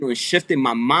and shifting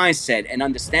my mindset and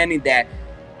understanding that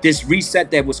this reset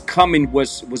that was coming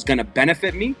was gonna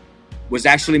benefit me, was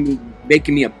actually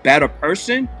making me a better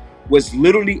person, was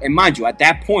literally, and mind you, at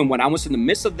that point when I was in the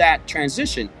midst of that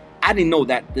transition, I didn't know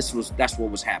that that's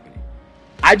what was happening.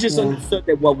 I just understood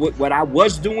that what I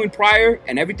was doing prior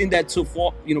and everything that to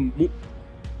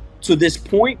this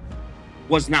point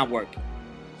was not working.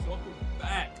 Welcome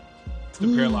back to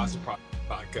the Paralyzed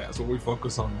Podcast, where we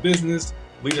focus on business,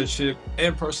 leadership,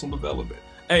 and personal development.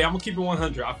 Hey, I'm gonna keep it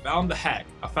 100. I found the hack.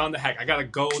 I gotta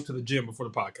go to the gym before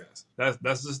the podcast.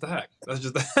 That's just the hack. That's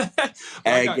just the hack.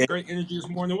 I got great energy this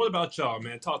morning. What about y'all,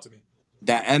 man? Talk to me.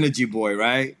 That energy boy,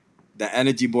 right? That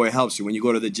energy boy helps you when you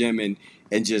go to the gym and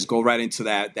just go right into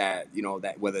that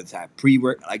whether it's that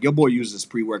pre-work, like your boy uses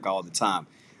pre-workout all the time.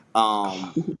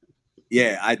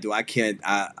 Yeah, I do. I can't.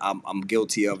 I'm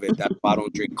guilty of it. That's why I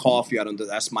don't drink coffee. I don't do.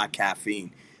 That's my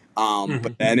caffeine. But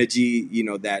the energy,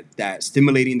 that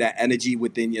stimulating that energy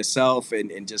within yourself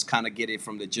and just kind of get it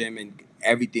from the gym, and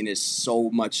everything is so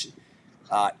much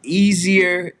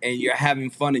easier, and you're having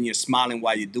fun and you're smiling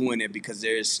while you're doing it, because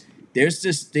there's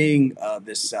this thing,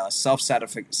 this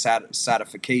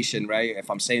self-satisfaction, right?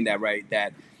 If I'm saying that right,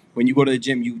 that when you go to the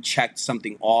gym, you check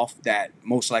something off that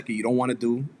most likely you don't want to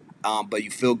do, but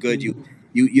you feel good.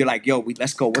 You're like, yo,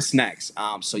 let's go. What's next?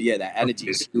 So yeah, that energy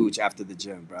is huge after the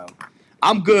gym, bro.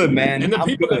 I'm good, man. And the I'm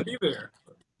people good. that be there,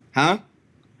 huh?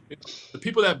 The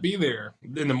people that be there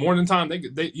in the morning time, they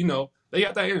got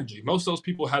that energy. Most of those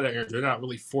people have that energy. They're not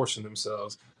really forcing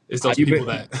themselves. It's those people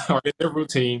that are in their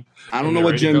routine. I don't know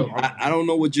what gym. I don't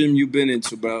know what gym you've been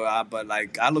into, bro. But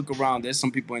like, I look around. There's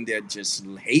some people in there just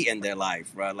hating their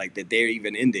life, bro. Like that they're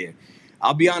even in there.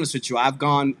 I'll be honest with you.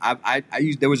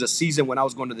 There was a season when I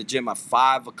was going to the gym at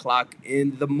 5 o'clock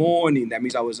in the morning. That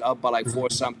means I was up by like 4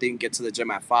 something. Get to the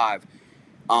gym at 5.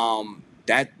 I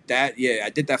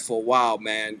did that for a while,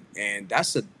 man, and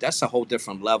that's a whole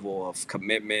different level of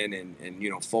commitment,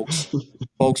 and folks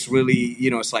really,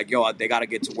 it's like, yo, they got to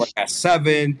get to work at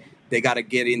 7. They got to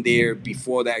get in there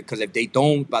before that, because if they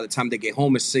don't, by the time they get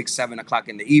home at 6, 7 o'clock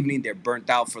in the evening, they're burnt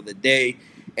out for the day.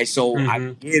 And so I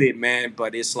get it, man,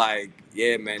 but it's like,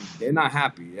 yeah, man, they're not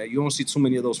happy. You don't see too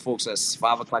many of those folks at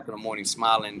 5 o'clock in the morning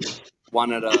smiling,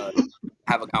 wanting to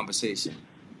have a conversation.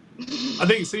 I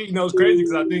think, it's crazy,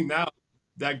 because I think now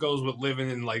that goes with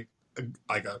living in like a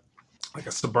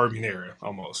suburban area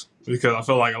almost, because I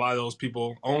feel like a lot of those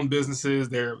people own businesses.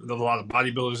 There's a lot of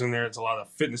bodybuilders in there. It's a lot of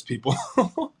fitness people.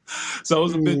 So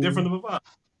it's a bit different of a vibe.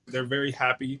 They're very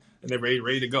happy and they're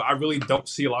ready to go. I really don't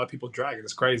see a lot of people dragging.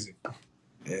 It's crazy.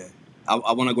 Yeah,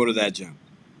 I want to go to that gym.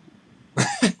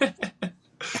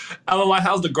 Alan,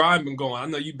 how's the grind been going? I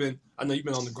know you've been on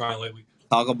the grind lately.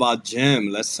 Talk about gym.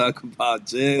 Let's talk about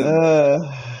gym.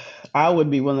 I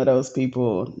would be one of those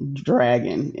people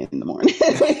dragging in the morning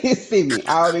when you see me.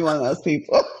 I would be one of those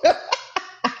people.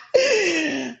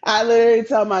 I literally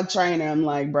tell my trainer, I'm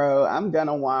like, bro, I'm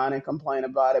gonna whine and complain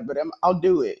about it, but I'll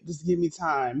do it. Just give me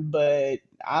time. But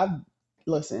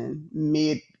listen,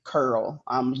 mid curl,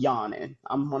 I'm yawning.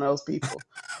 I'm one of those people.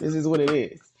 This is what it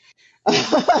is.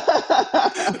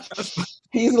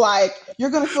 He's like, you're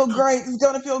gonna feel great. It's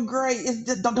gonna feel great.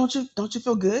 Don't you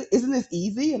feel good? Isn't this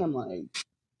easy? And I'm like,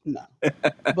 no,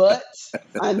 but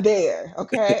I'm there.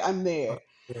 Okay, I'm there.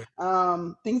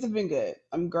 Things have been good.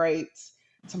 I'm great.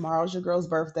 Tomorrow's your girl's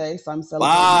birthday, so I'm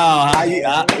celebrating.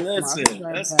 Wow, listen,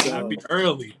 let's go. Happy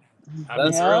early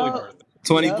birthday.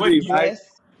 23, right?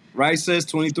 Right, says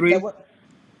 23.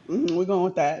 We're going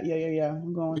with that. Yeah.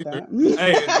 We're going with that.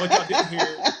 Hey,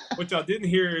 what y'all didn't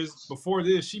hear is before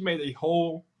this, she made a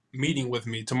whole meeting with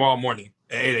me tomorrow morning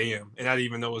at 8 a.m. and I didn't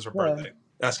even know it was her birthday.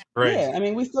 That's crazy. Yeah, I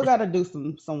mean, we still got to do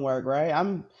some work, right?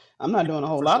 I'm not doing a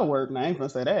whole lot of work, and I ain't gonna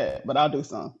say that, but I'll do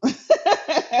some.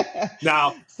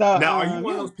 Now, are you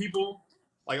one of those people?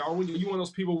 Like, are you one of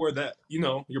those people where that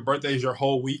your birthday is your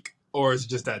whole week, or is it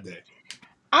just that day?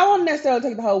 I won't necessarily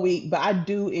take the whole week, but I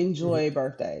do enjoy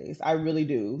birthdays. I really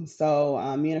do. So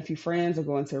me and a few friends are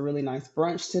going to a really nice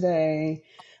brunch today.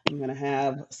 I'm going to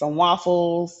have some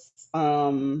waffles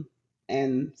and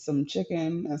some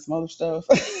chicken and some other stuff.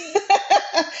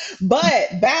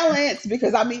 But balance,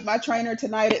 because I meet my trainer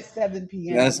tonight at 7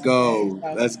 p.m. Let's go.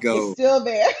 So Let's go. It's still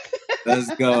there.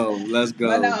 Let's go.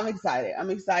 But no, I'm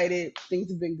excited.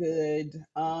 Things have been good.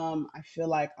 I feel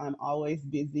like I'm always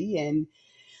busy and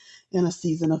in a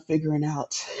season of figuring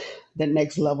out the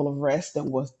next level of rest and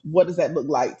what does that look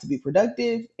like to be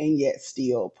productive and yet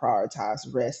still prioritize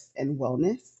rest and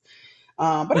wellness.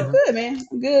 But I'm good, man.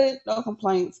 I'm good. No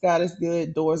complaints. God is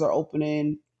good. Doors are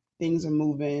opening. Things are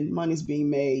moving. Money's being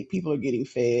made. People are getting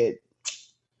fed.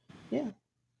 Yeah.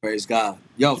 Praise God.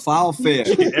 Yo, file fair.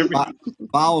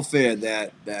 Bow fair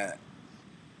that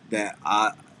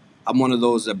I'm one of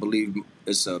those that believe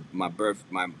it's my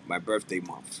birthday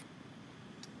month.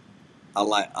 I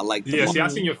like the Yeah, month. see, I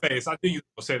Hmm. seen your face. I knew you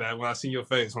were gonna say that when I seen your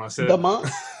face when I The said that.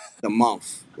 month. The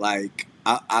month. Like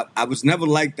I was never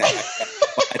like that.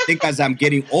 But I think as I'm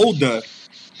getting older,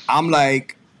 I'm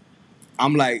like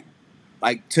I'm like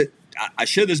I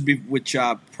shared this with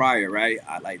y'all prior, right?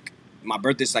 I like my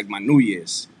birthday's like my New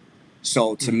Year's.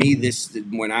 So to me, Mhm. this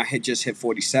when I had just hit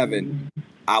 47,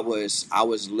 I was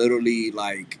literally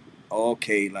like,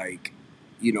 okay, like,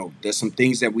 there's some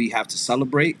things that we have to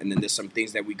celebrate, and then there's some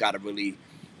things that we got to really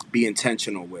be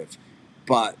intentional with.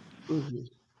 But Hmm.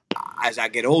 as I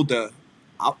get older,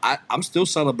 I'm still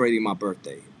celebrating my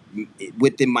birthday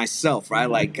within myself, right?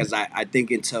 Like, because I think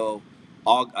until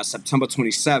September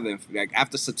 27th, like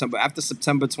after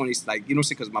September 20, like,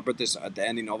 because my birthday's at the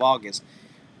ending of August,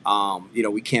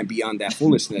 we can't be on that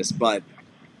foolishness. But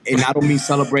and I don't mean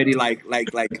celebrating like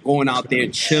going out there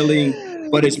chilling,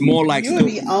 but it's more like You're still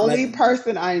the only let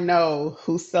person I know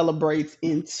who celebrates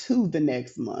into the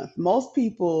next month. Most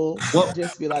people what.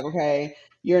 just be like, okay,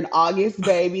 you're an August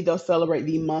baby. They'll celebrate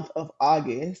the month of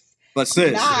August, But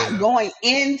sis, not Yeah. going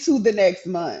into the next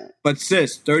month.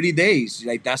 30 days,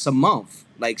 like that's a month.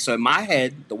 Like so in my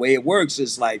head, the way it works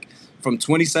is like from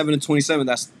 27 to 27,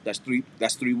 that's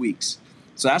 3 weeks.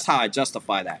 So that's how I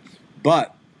justify that.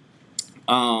 But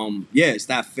yeah, is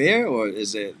that fair or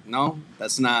is it no?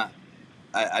 That's not.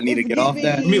 I need to It's get off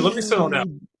that. Let me sit on that.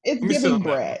 giving. It's Let me sit giving on that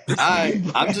one. Brett. It's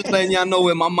giving I'm just Brett. letting y'all know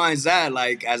where my mind's at.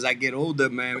 Like as I get older,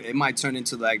 man, it might turn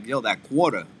into like that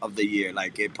quarter of the year.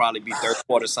 Like it'd probably be third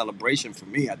quarter celebration for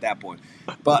me at that point.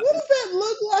 But What does that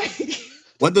look like?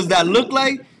 what does that look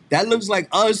like? That looks like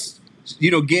us,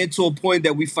 getting to a point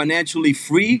that we financially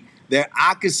free. That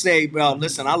I could say, well,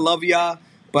 listen, I love y'all,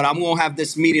 but I'm gonna have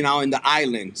this meeting out in the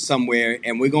island somewhere,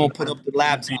 and we're gonna put up the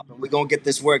laptop, and we're gonna get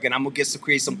this work, and I'm gonna get to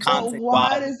create some But content why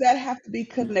while does that have to be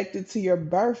connected to your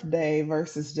birthday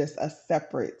versus just a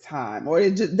separate time? Or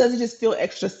does it just feel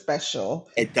extra special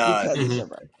it does. because it's Mhm. your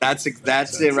birthday? Makes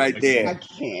That's it sense. right Makes I there. sense.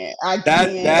 can't. I That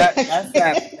can't. that I that's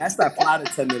that can't. that's that flight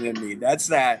attendant in me. That's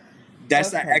that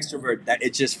Okay. extrovert. That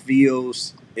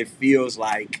it feels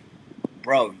like,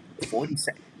 bro,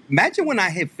 47. Imagine when I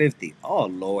hit 50. Oh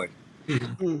Lord.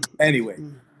 Mhm. Mm, mm, Anyway,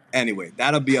 mm.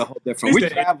 that'll be a whole different. He We're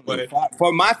said traveling anyway.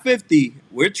 for my 50.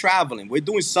 We're traveling. We're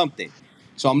doing something.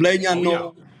 So I'm letting y'all Oh yeah.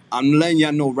 know. I'm letting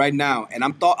y'all know right now, and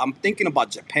I'm thinking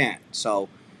about Japan. So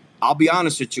I'll be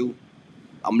honest with you.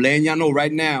 I'm letting y'all know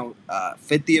right now.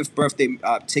 50th birthday.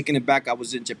 Taking it back. I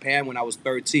was in Japan when I was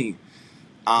 13.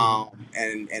 Mhm.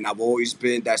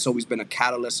 And that's always been a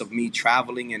catalyst of me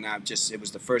traveling, and it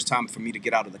was the first time for me to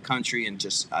get out of the country and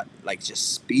just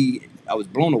be. I was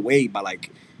blown away by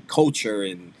like culture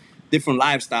and different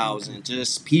lifestyles and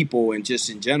just people and just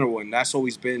in general, and that's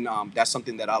always been that's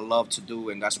something that I love to do,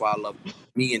 and that's why I love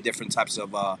me in different types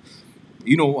of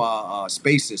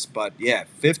spaces. But yeah,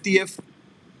 50th,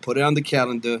 put it on the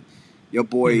calendar. Your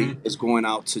boy Mhm. is going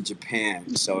out to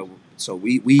Japan, so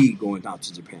we going out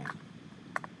to Japan.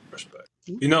 Respect.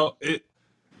 You Okay. know it.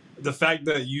 The fact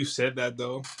that you said that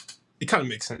though, it kind of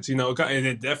makes sense. And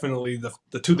it definitely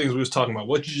the two things we was talking about,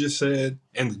 what you just said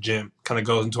and the gym, kind of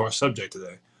goes into our subject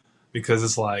today because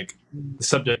it's like the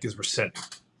subject is resetting.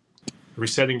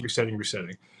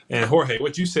 And Jorge,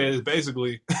 what you said is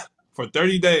basically for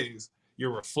 30 days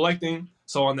you're reflecting.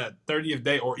 So on that 30th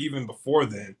day or even before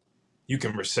then, you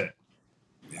can reset.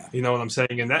 Yeah. You know what I'm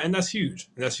saying? And that's huge.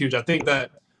 And that's huge. I think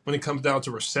that when it comes down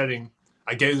to resetting,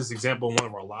 I gave this example in one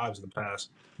of our lives in the past,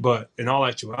 but in all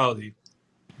actuality,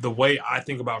 the way I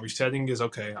think about resetting is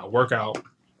okay, I work out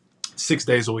 6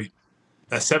 days a week.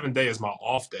 That 7th day is my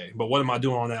off day. But what am I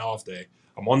doing on that off day?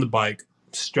 I'm on the bike,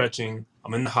 stretching,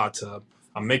 I'm in the hot tub.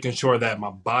 I'm making sure that my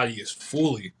body is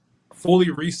fully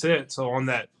reset. So on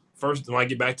that first, when I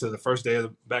get back to the first day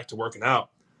back to working out,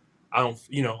 I don't,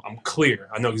 I'm clear.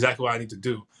 I know exactly what I need to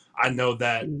do. I know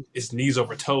that it's knees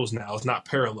over toes now. It's not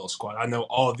parallel squat. I know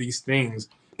all these things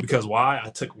because why? I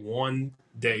took one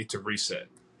day to reset.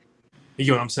 You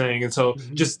know what I'm saying? And so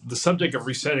Mhm. just the subject of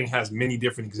resetting has many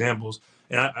different examples.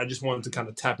 And I just wanted to kind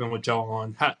of tap in with y'all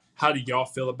on how do y'all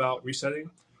feel about resetting?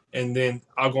 And then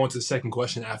I'll go into the second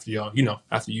question after y'all,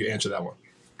 after you answer that one.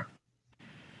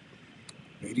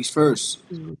 Ladies first.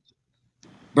 Mhm.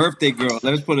 Birthday girl.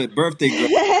 Let's put it birthday girl.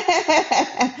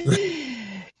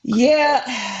 Yeah,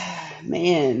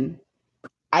 man.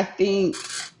 I think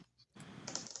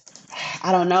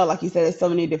I don't know. Like you said, there's so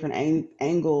many different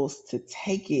angles to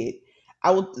take it.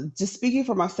 I would just speaking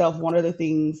for myself. One of the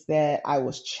things that I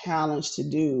was challenged to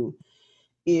do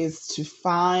is to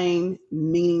find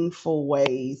meaningful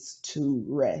ways to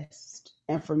rest.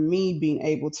 And for me, being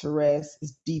able to rest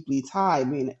is deeply tied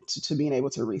to being able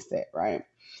to reset, right?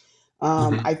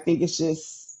 Hmm. I think it's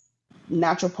just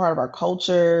natural part of our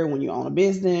culture when you own a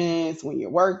business, when you're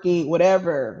working,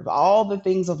 whatever, all the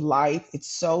things of life, it's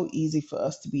so easy for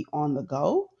us to be on the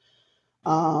go.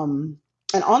 Um,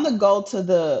 and on the go to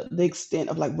the extent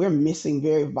of like we're missing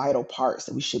very vital parts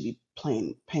that we should be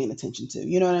paying attention to.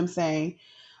 You know what I'm saying?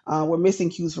 We're missing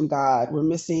cues from God. We're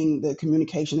missing the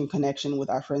communication and connection with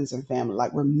our friends and family.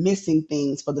 Like we're missing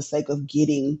things for the sake of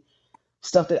getting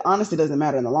stuff that honestly doesn't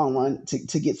matter in the long run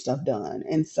to get stuff done.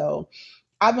 And so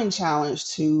I've been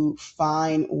challenged to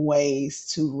find ways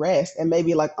to rest and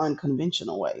maybe like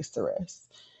unconventional ways to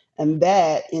rest. And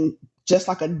that in just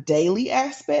like a daily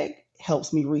aspect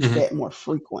helps me Hmm. reset more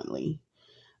frequently.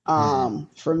 Hmm.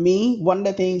 For me, one of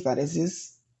the things that is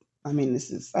just, I mean,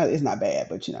 this is, it's not bad,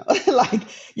 but you know, like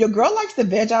your girl likes to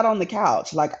veg out on the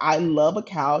couch. Like I love a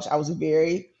couch. I was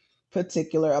very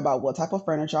particular about what type of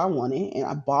furniture I wanted, and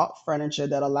I bought furniture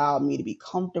that allowed me to be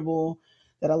comfortable,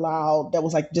 that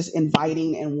was like just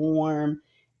inviting and warm.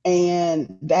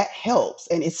 And that helps.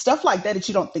 And it's stuff like that that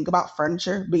you don't think about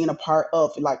furniture being a part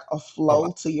of like a Oh, wow.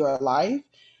 flow to your life.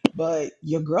 But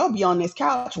your girl be on this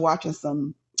couch watching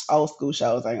some old school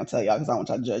shows. I ain't gonna tell y'all because I don't want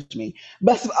y'all to judge me.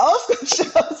 But some old school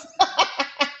shows.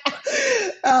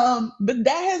 But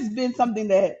that has been something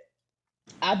that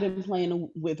I've been playing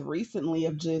with recently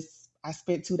of just I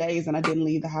spent 2 days and I didn't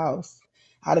leave the house.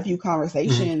 Had a few Hmm.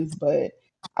 conversations, but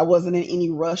I wasn't in any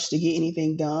rush to get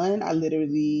anything done. I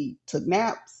literally took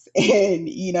naps and,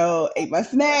 ate my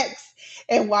snacks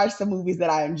and watched some movies that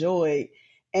I enjoyed.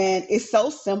 And it's so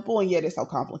simple and yet it's so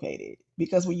complicated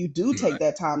because when you do take Right.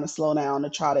 that time to slow down to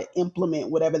try to implement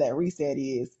whatever that reset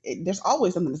is, there's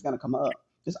always something that's going to come up.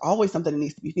 There's always something that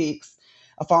needs to be fixed,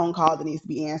 a phone call that needs to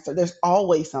be answered. There's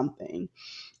always something.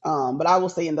 But I will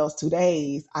say in those 2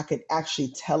 days, I could actually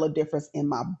tell a difference in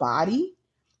my body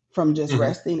from just Hmm.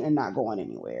 resting and not going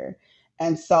anywhere.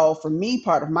 And so for me,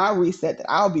 part of my reset that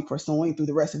I'll be pursuing through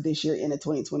the rest of this year into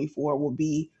 2024 will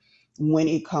be when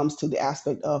it comes to the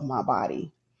aspect of my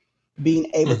body,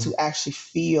 being able Hmm. to actually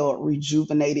feel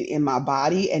rejuvenated in my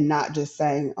body and not just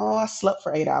saying, oh, I slept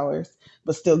for 8 hours,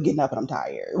 but still getting up and I'm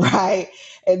tired, right?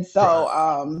 And so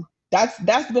Right.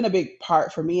 that's been a big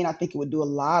part for me. And I think it would do a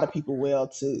lot of people well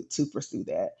to pursue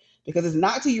that because it's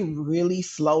not till you really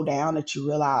slow down that you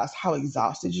realize how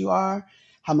exhausted you are,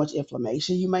 how much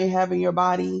inflammation you may have in your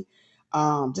body.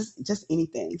 Just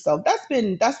anything. So that's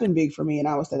been big for me, and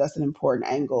I would say that's an important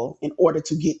angle in order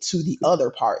to get to the other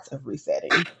parts of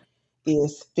resetting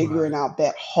is figuring Right. out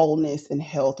that wholeness and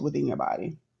health within your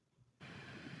body.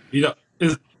 You know,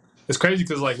 it's crazy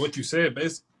because like what you said,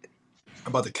 basically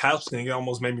about the couch thing, it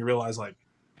almost made me realize like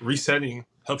resetting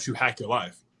helps you hack your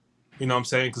life. You know what I'm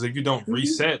saying? Because if you don't Hmm.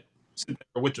 reset, sit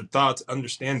there with your thoughts,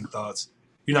 understand the thoughts,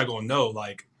 you're not gonna know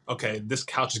like, okay, this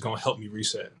couch is gonna help me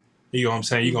reset. You know what I'm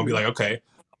saying? You're gonna be Hmm. like, okay,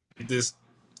 this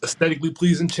aesthetically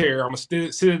pleasing chair, I'm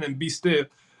gonna sit in and be stiff,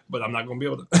 but I'm not gonna be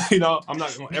able to. I'm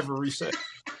not gonna ever reset.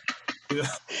 You know?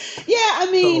 Yeah, I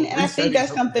So mean, and I think resetting that's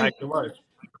helps you something. hack your life.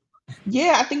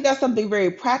 Yeah, I think that's something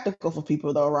very practical for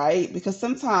people, though, right? Because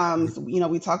sometimes,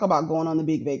 we talk about going on the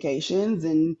big vacations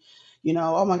and,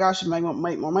 oh my gosh, I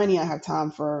make more money. I have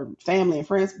time for family and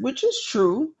friends, which is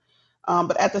true.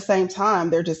 But at the same time,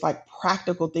 they're just like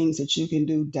practical things that you can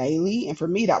do daily. And for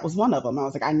me, that was one of them. I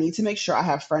was like, I need to make sure I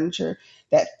have furniture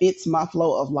that fits my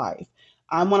flow of life.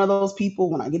 I'm one of those people,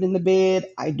 when I get in the bed,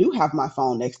 I do have my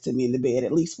phone next to me in the bed,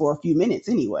 at least for a few minutes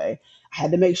anyway. I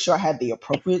had to make sure I had the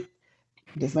appropriate,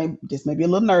 this may be a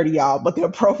little nerdy, y'all, but the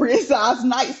appropriate size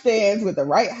nightstands with the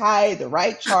right height, the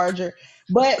right charger.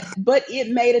 But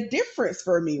it made a difference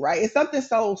for me, right? It's something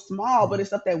so small, but Mhm. it's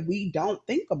stuff that we don't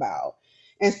think about.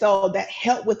 And so that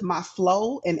helped with my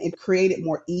flow and it created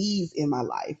more ease in my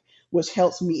life, which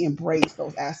helps me embrace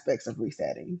those aspects of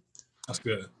resetting. That's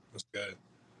good. That's good.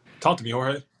 Talk to me,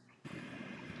 Jorge.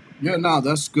 Yeah, no,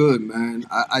 that's good, man.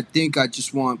 I think I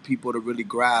just want people to really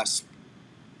grasp,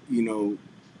 you know,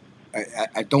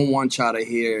 I don't want y'all to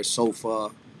hear sofa,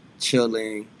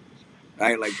 chilling,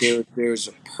 right? Like there's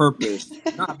a purpose.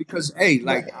 Nah, because hey,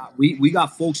 like Right. we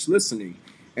got folks listening,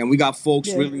 and we got folks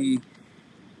Yes. really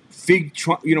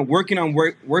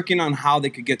working on how they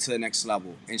could get to the next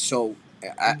level. And so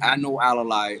I Mhm. know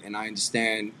Alalai, and I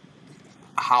understand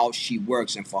how she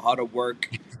works, and for her to work,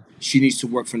 she needs to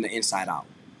work from the inside out.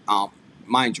 Um,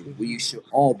 Mind you, we Mhm. should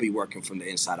all be working from the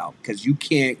inside out because you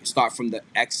can't start from the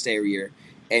exterior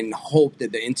and hope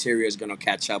that the interior is going to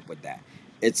catch up with that.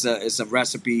 It's a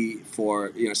recipe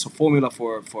for it's a formula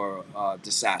for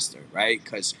disaster, right?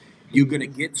 Because You're gonna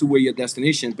get to where your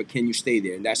destination, but can you stay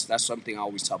there? And that's something I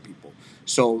always tell people.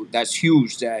 So that's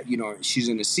huge that she's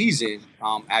in a season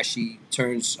as she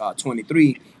turns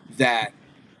 23 that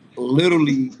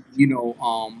literally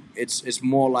it's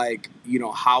more like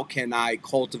how can I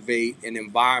cultivate an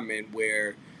environment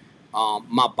where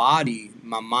my body,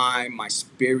 my mind, my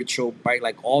spiritual, right?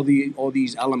 Like all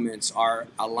these elements are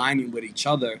aligning with each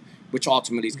other, which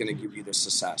ultimately is going to give you the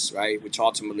success, right? Which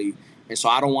ultimately, and so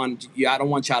I don't want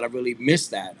y'all to really miss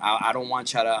that. I don't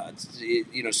want y'all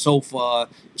to, sofa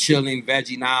chilling,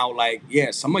 veggie now. Like,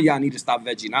 yeah, some of y'all need to stop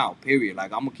veggie now. Period.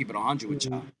 Like, I'm gonna keep it 100 with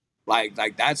y'all. Like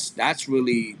that's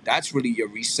really your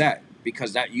reset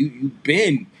because that you've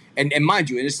been and mind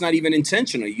you, and it's not even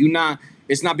intentional.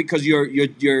 It's not because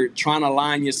you're trying to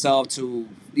align yourself to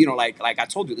like I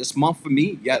told you this month for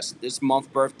me. Yes, this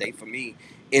month birthday for me.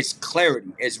 It's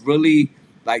clarity. It's really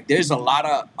like there's a lot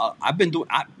of I've been doing.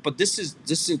 But this.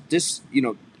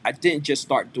 I didn't just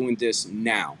start doing this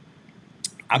now.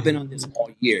 I've been on this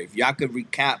all year. If y'all could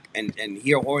recap and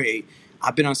hear Jorge,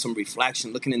 I've been on some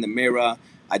reflection, looking in the mirror,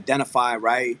 identify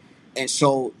right. And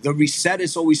so the reset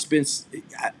has always been.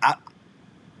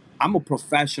 I'm a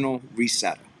professional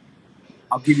resetter.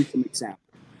 I'll give you some examples.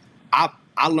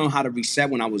 I learned how to reset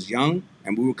when I was young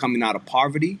and we were coming out of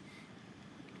poverty.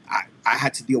 I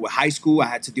had to deal with high school. I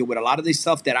had to deal with a lot of this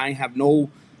stuff that I didn't have no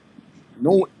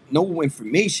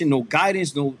information, no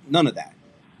guidance, none of that.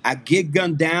 I get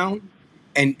gunned down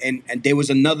and there was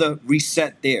another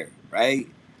reset there, right?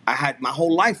 I had my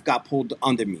whole life got pulled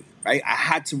under me, right? I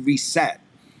had to reset.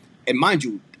 And mind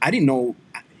you, I didn't know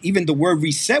even the word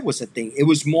reset was a thing. It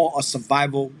was more a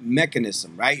survival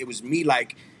mechanism, right? It was me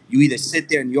like you either sit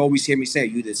there and you always hear me say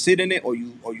you either sit in it or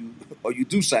you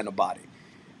do something about it.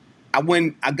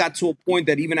 I got to a point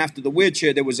that even after the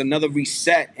wheelchair, there was another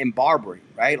reset in barbering,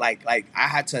 right? Like I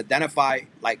had to identify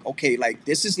like, okay, like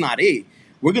this is not it.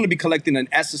 We're gonna be collecting an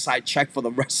SSI check for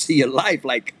the rest of your life.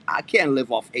 Like I can't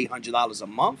live off $800 a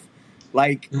month.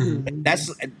 Like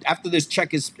that's after this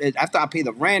check is after I pay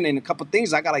the rent and a couple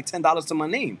things, I got like $10 to my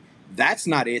name. That's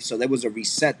not it. So there was a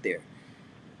reset there.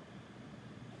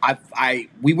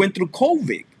 We went through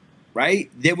COVID, right?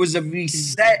 There was a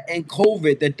reset in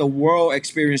COVID that the world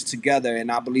experienced together,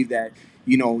 and I believe that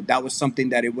that was something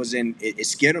that it wasn't. It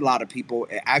scared a lot of people.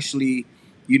 It actually,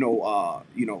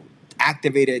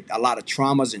 activated a lot of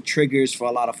traumas and triggers for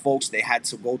a lot of folks. They had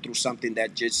to go through something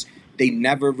that just they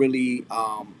never really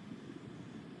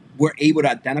were able to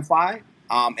identify.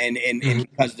 And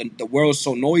because the world is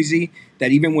so noisy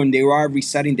that even when they are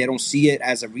resetting, they don't see it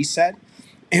as a reset.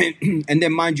 And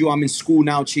then mind you, I'm in school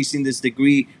now chasing this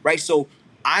degree, right? So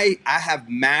I have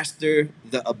mastered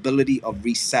the ability of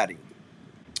resetting.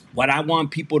 What I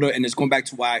want people to, and it's going back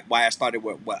to why I started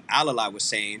with what Alalai was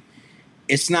saying,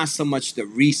 it's not so much the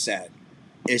reset,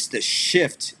 it's the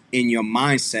shift in your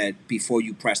mindset before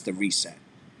you press the reset,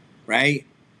 right?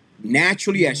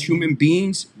 Naturally, as human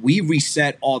beings, we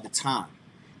reset all the time.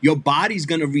 Your body's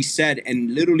going to reset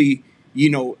and literally,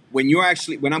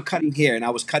 when I'm cutting hair and I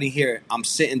was cutting hair, I'm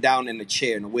sitting down in a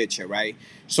chair, in a wheelchair, right?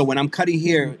 So when I'm cutting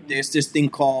hair, there's this thing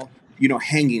called,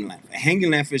 hanging length. A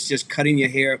hanging length is just cutting your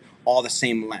hair all the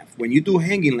same length. When you do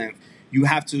hanging length, you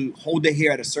have to hold the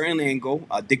hair at a certain angle,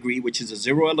 a degree, which is a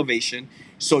zero elevation,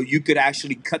 so you could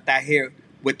actually cut that hair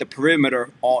with the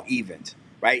perimeter all evened,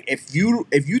 right? If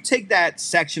you take that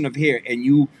section of hair and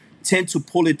you tend to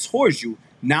pull it towards you,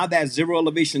 now that zero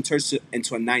elevation turns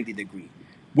into a 90 degree.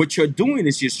 What you're doing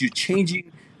is just you're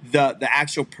changing the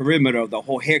actual perimeter of the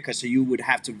whole haircut, so you would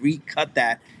have to recut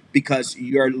that because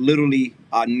you're literally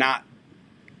not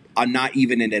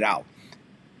evening it out.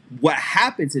 What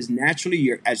happens is naturally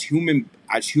you're as human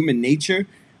nature,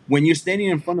 when you're standing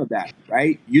in front of that,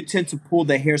 right, you tend to pull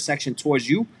the hair section towards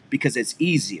you because it's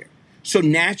easier. So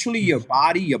naturally your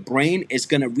body, your brain is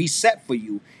going to reset for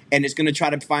you, and it's going to try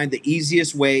to find the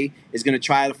easiest way. It's going to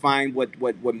try to find what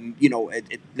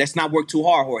let's not work too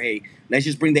hard, Jorge. Let's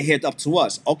just bring the hair up to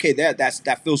us. Okay,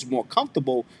 that feels more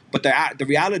comfortable, but the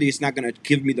reality is not going to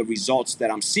give me the results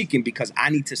that I'm seeking because I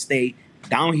need to stay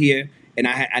down here. And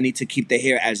I need to keep the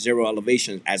hair at zero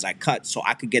elevation as I cut so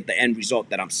I could get the end result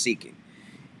that I'm seeking.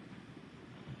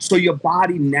 So your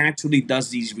body naturally does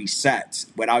these resets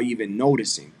without even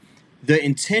noticing. The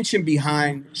intention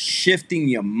behind shifting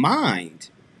your mind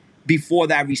before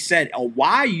that reset or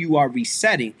why you are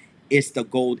resetting is the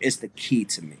gold, is the key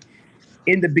to me.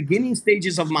 In the beginning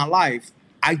stages of my life,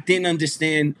 I didn't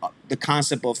understand the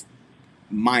concept of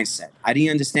mindset. I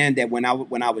didn't understand that when I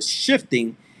was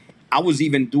shifting, I was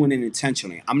even doing it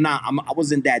intentionally. I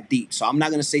wasn't that deep. So I'm not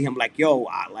going to say I'm like, yo,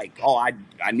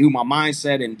 I knew my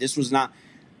mindset and this was not.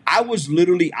 I was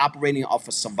literally operating off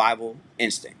a survival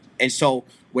instinct. And so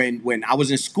when I was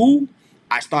in school,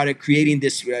 I started creating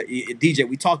this DJ.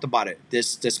 We talked about it.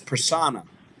 This persona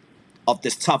of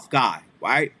this tough guy,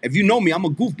 right? If you know me, I'm a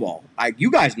goofball. Like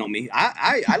you guys know me.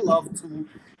 I love to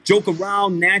joke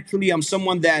around naturally. I'm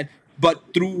someone that,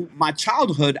 but through my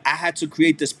childhood, I had to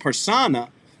create this persona,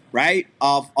 right?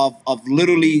 Of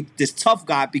literally this tough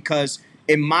guy because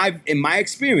in my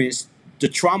experience, the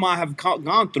trauma I have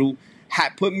gone through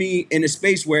had put me in a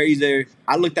space where either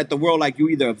I looked at the world like you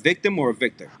either a victim or a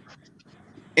victor.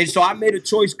 And so I made a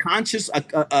choice, conscious,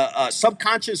 a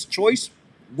subconscious choice,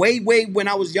 way when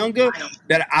I was younger,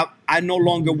 that I no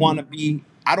longer want to be.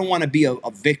 I don't want to be a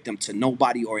victim to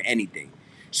nobody or anything.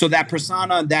 So that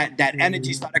persona, that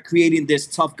energy started creating this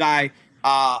tough guy.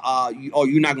 Oh,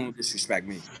 you're not gonna disrespect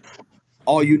me.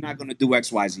 Oh, you're not gonna do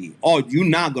X, Y, Z. Oh, you're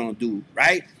not gonna do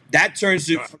right. That turns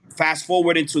to fast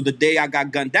forward into the day I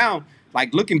got gunned down.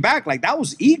 Like looking back, like that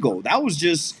was ego. That was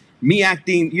just me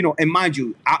acting, And mind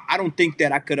you, I don't think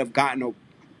that I could have gotten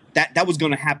that was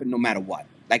going to happen no matter what.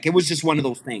 Like it was just one of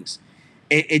those things.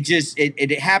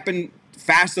 It happened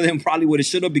faster than probably what it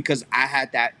should have because I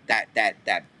had that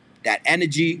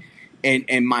energy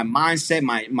and my mindset.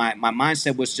 My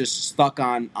mindset was just stuck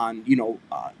on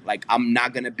like I'm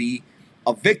not going to be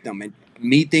a victim, and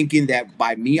me thinking that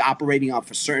by me operating off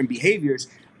of certain behaviors,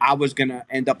 I was going to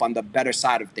end up on the better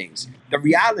side of things. The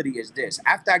reality is this: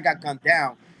 after I got gunned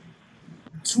down,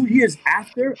 2 years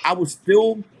after, I was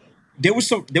still there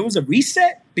was a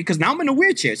reset because now I'm in a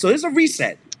wheelchair. So there's a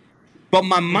reset. But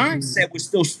my mindset was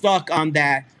still stuck on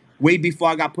that way before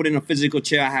I got put in a physical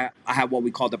chair. I had what we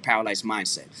call the paralyzed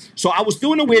mindset. So I was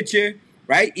still in a wheelchair,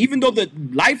 right? Even though the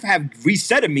life had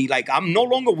resetted me, like I'm no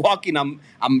longer walking, I'm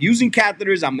using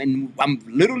catheters, I'm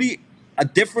literally a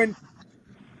different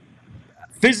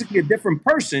physically a different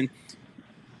person.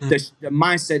 The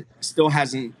mindset still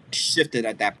hasn't shifted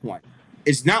at that point.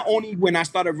 It's not only when I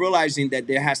started realizing that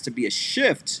there has to be a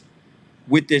shift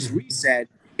with this reset,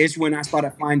 it's when I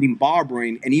started finding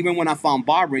barbering. And even when I found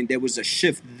barbering, there was a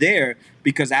shift there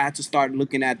because I had to start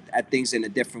looking at things in a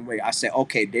different way. I said,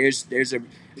 okay,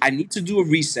 I need to do a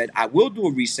reset. I will do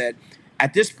a reset.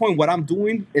 At this point, what I'm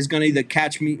doing is going to either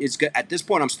catch me. At this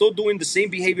point, I'm still doing the same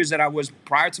behaviors that I was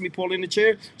prior to me pulling the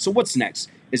chair. So what's next?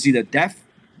 It's either death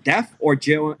or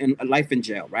jail and life in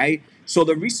jail, right? So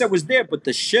the reset was there, but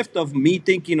the shift of me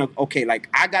thinking of, okay, like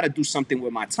I got to do something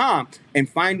with my time and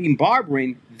finding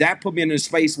barbering, that put me in a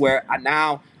space where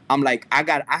I'm like,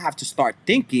 I have to start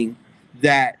thinking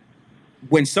that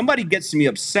when somebody gets me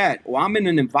upset or I'm in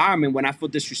an environment when I feel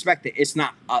disrespected, it's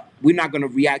not, we're not going to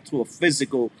react to a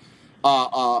physical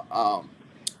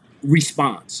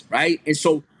response, right? And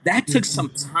so that took some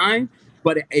time,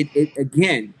 but it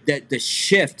again, the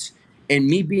shift and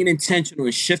me being intentional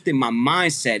and shifting my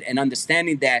mindset and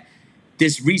understanding that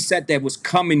this reset that was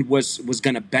coming was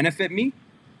going to benefit me,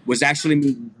 was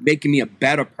actually making me a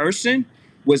better person,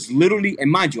 was literally,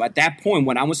 and mind you, at that point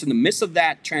when I was in the midst of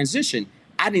that transition,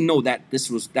 I didn't know that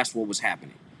that's what was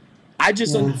happening. I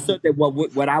just understood that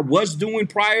what I was doing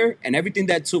prior and everything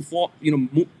that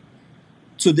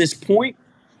to this point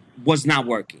was not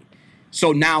working.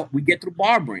 So now we get through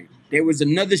barbering. There was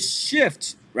another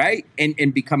shift, right?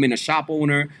 And becoming a shop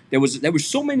owner. There were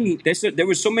so many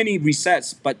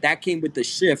resets, but that came with the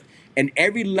shift. And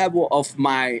every level of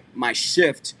my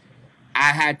shift,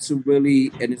 I had to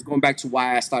really, and it's going back to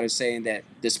why I started saying that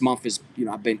this month is,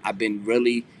 I've been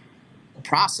really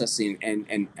processing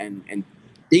and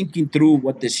thinking through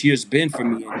what this year's been for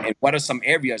me and what are some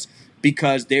areas,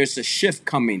 because there's a shift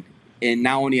coming in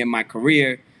not only in my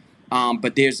career,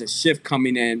 but there's a shift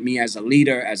coming in me as a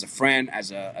leader, as a friend,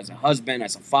 as a husband,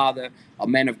 as a father, a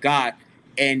man of God.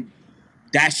 And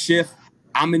that shift,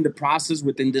 I'm in the process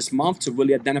within this month to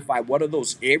really identify what are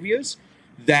those areas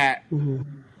that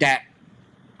that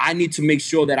I need to make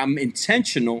sure that I'm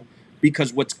intentional,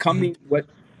 because what's coming, what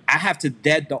I have to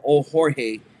dead the old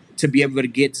Jorge to be able to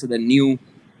get to the new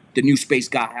space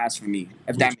God has for me.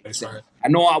 If that makes sense. Right. I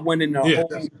know I went in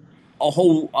a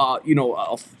whole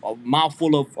a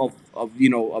mouthful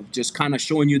of just kind of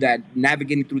showing you that,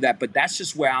 navigating through that, but that's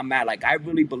just where I'm at. Like I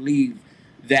really believe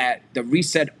that the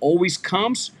reset always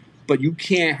comes, but you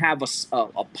can't have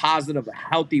a positive, a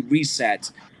healthy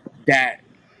reset that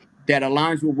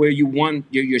aligns with where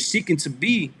you're seeking to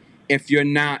be if you're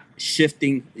not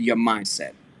shifting your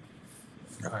mindset.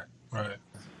 Right.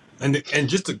 And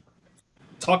just to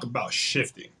talk about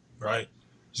shifting, right?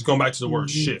 Just going back to the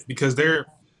word shift, because there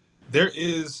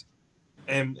is,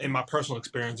 and in my personal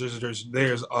experience,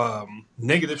 there's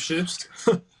negative shifts,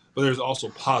 but there's also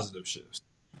positive shifts.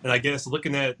 And I guess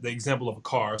looking at the example of a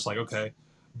car, it's like, okay,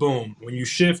 boom. When you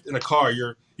shift in a car,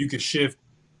 you can shift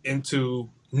into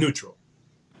neutral.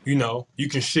 You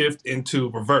can shift into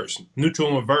reverse. Neutral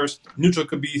and reverse. Neutral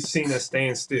could be seen as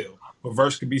staying still.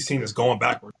 Reverse could be seen as going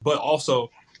backward. But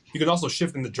also, you can also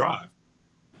shift into drive.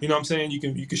 You know what I'm saying? You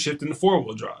can shift into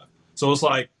 4-wheel drive. So it's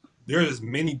like there's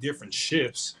many different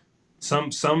shifts. Some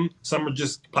are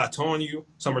just plateauing you.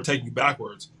 Some are taking you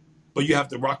backwards. But you have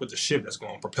to rock with the shift that's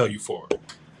going to propel you forward.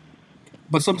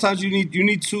 But sometimes you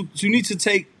need to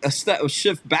take a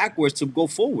shift backwards to go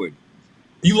forward.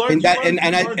 You learn. And You that learn. You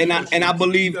learn through those and I shifts. You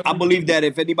believe definitely do. that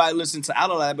if anybody listens to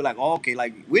Adelaide, I'd be like, oh, okay,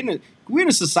 like we're in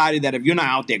a society that if you're not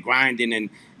out there grinding and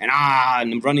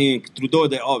running through door,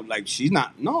 that like she's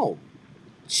not. No,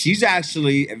 she's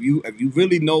actually, if you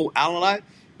really know Adelaide,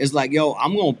 it's like, yo,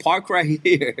 I'm gonna park right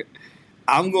here.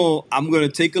 I'm gonna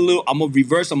take I'm gonna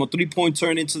reverse. I'm gonna 3-point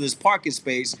turn into this parking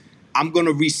space. I'm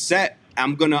gonna reset.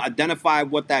 I'm gonna identify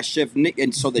what that shift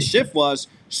and so the shift was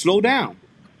slow down.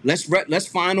 Let's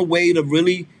find a way to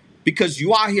really, because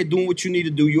you out here doing what you need to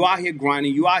do. You out here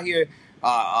grinding. You out here,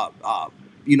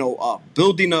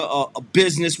 building a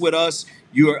business with us.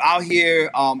 You're out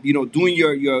here, doing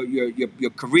your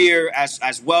career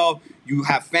as well. You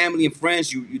have family and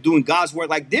friends. You're doing God's work.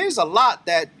 Like there's a lot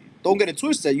that, don't get it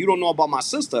twisted, you don't know about my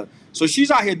sister. So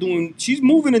she's out here she's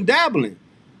moving and dabbling.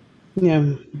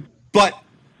 Yeah. But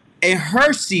in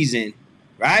her season,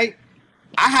 right,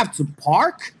 I have to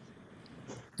park,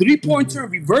 3-point turn,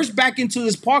 reverse back into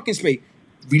this parking space,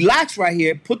 relax right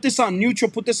here, put this on neutral,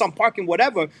 put this on parking,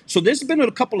 whatever. So there's been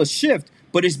a couple of shifts,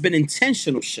 but it's been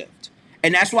intentional shift.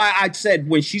 And that's why I said,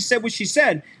 when she said what she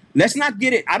said, let's not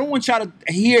get it. I don't want y'all to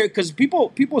hear, because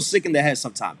people are sick in their head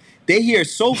sometimes. They hear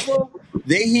sofa,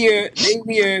 they hear,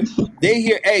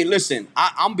 hey, listen,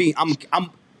 I've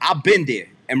been there.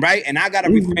 And right, and I gotta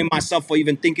refrain myself for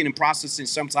even thinking and processing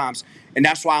sometimes, and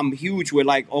that's why I'm huge with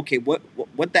like, okay, what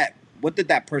did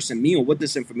that person mean, or what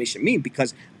this information mean?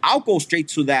 Because I'll go straight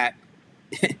to that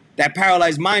that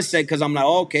paralyzed mindset, because I'm like,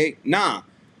 okay, nah,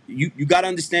 you got to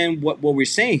understand what we're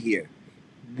saying here.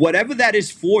 Whatever that is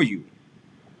for you,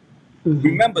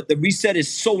 remember the reset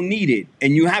is so needed,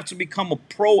 and you have to become a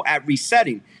pro at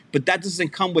resetting. But that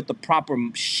doesn't come with the proper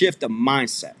shift of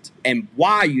mindset. And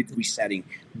why are you resetting?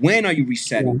 When are you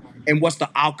resetting? And what's the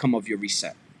outcome of your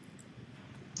reset?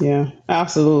 Yeah,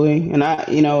 absolutely. And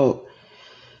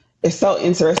it's so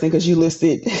interesting because you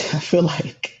listed, I feel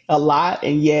like, a lot,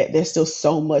 and yet there's still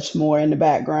so much more in the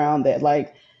background that,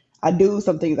 like, I do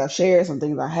some things I've shared, some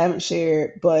things I haven't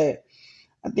shared. But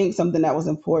I think something that was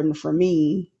important for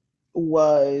me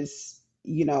was,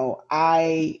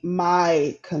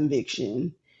 my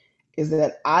conviction is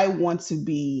that I want to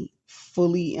be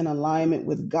fully in alignment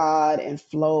with God and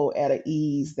flow at an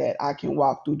ease that I can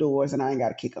walk through doors and I ain't got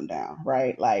to kick them down,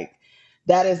 right? Like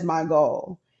that is my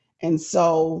goal. And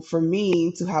so for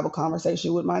me to have a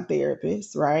conversation with my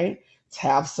therapist, right? To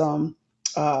have some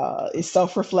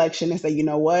self reflection and say, you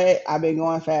know what? I've been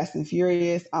going fast and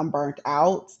furious. I'm burnt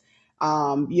out.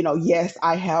 Yes,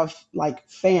 I have like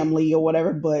family or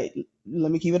whatever, but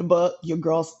let me keep it a buck. Your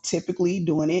girl's typically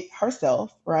doing it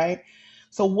herself, right?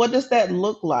 So, what does that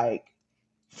look like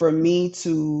for me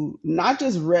to not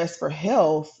just rest for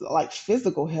health, like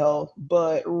physical health,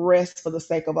 but rest for the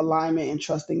sake of alignment and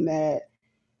trusting that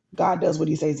God does what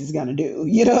he says he's going to do?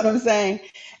 You know what I'm saying?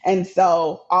 And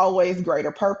so, always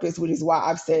greater purpose, which is why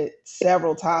I've said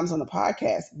several times on the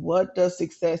podcast, what does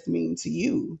success mean to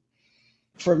you?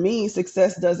 For me,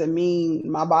 success doesn't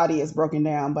mean my body is broken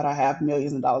down, but I have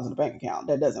millions of dollars in the bank account.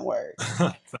 That doesn't work.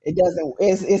 It doesn't.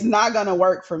 It's not gonna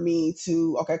work for me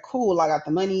to, okay, cool, I got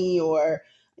the money, or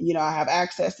I have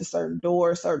access to certain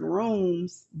doors, certain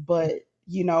rooms, but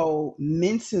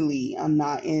mentally, I'm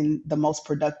not in the most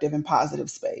productive and positive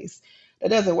space. That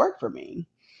doesn't work for me.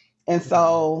 And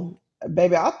so,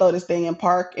 baby, I'll throw this thing in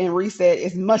park and reset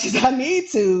as much as I need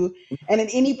to. And at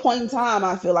any point in time,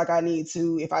 I feel like I need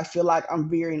to, if I feel like I'm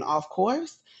veering off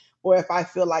course, or if I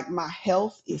feel like my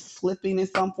health is slipping in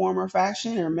some form or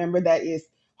fashion. And remember, that is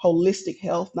holistic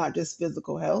health, not just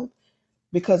physical health,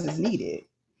 because it's needed.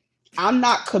 I'm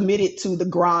not committed to the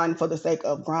grind for the sake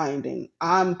of grinding.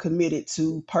 I'm committed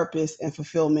to purpose and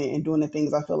fulfillment and doing the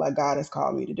things I feel like God has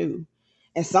called me to do.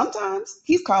 And sometimes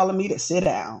he's calling me to sit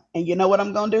down. And you know what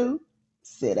I'm going to do?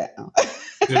 Sit down.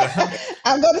 Yeah.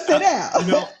 I'm going to sit I, down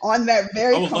you know, on that I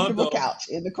very would love comfortable though. couch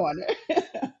in the corner.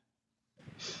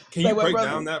 Can Say you what, break brother?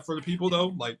 down that for the people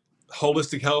though, like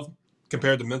holistic health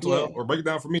compared to mental Yeah. health, or break it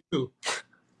down for me too?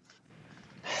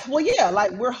 Well, yeah,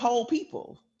 like we're whole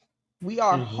people. We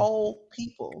are Hmm. whole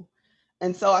people.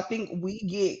 And so I think we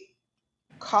get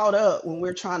caught up when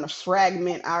we're trying to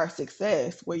fragment our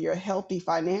success, where you're healthy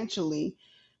financially,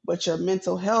 but your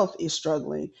mental health is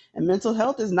struggling. And mental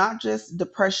health is not just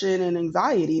depression and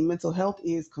anxiety. Mental health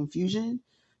is confusion.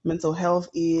 Mental health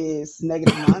is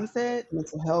negative mindset.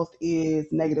 Mental health is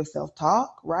negative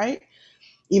self-talk, right?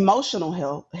 Emotional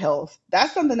health,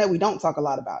 that's something that we don't talk a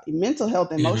lot about. Mental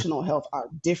health and Mhm. emotional health are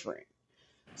different.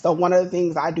 So one of the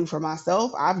things I do for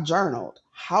myself, I've journaled.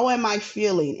 How am I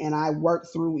feeling? And I work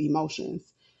through emotions.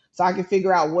 So I can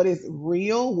figure out what is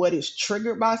real, what is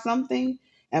triggered by something.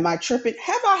 Am I tripping?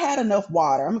 Have I had enough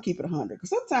water? I'm gonna keep it 100 because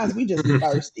sometimes we just be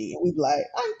thirsty and we be like,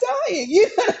 I'm dying. You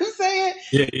know what I'm saying?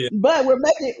 Yeah, yeah, But we're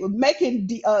making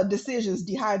decisions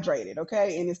dehydrated,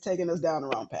 okay, and it's taking us down the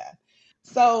wrong path.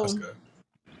 that's So good.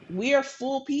 we are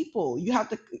full people. You have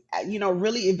to,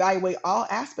 really evaluate all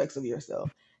aspects of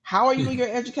yourself. How are you in Mhm. your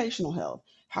educational health?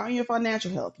 How are you in your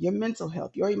financial health, your mental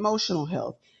health, your emotional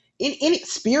health, in any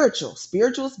spiritual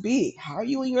is big. How are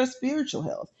you in your spiritual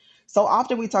health? So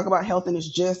often we talk about health and it's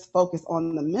just focused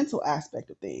on the mental aspect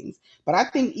of things. But I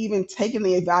think even taking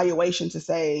the evaluation to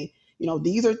say,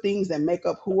 these are things that make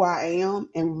up who I am,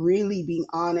 and really being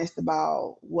honest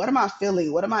about what am I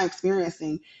feeling? What am I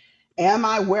experiencing? Am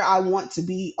I where I want to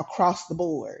be across the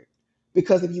board?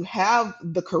 Because if you have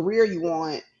the career you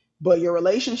want, but your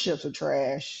relationships are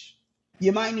trash,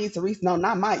 you might need to reset. No,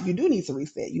 not might. You do need to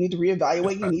reset. You need to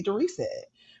reevaluate. You need to reset.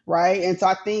 Right. And so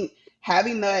I think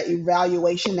having that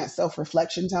evaluation, that self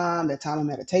reflection time, that time of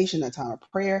meditation, that time of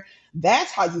prayer,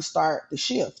 that's how you start the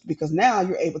shift because now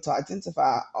you're able to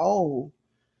identify, oh,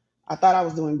 I thought I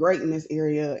was doing great in this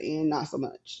area and not so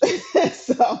much.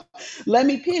 So let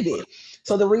me pivot.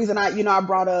 So the reason I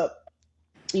brought up,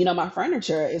 my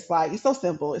furniture, it's like, it's so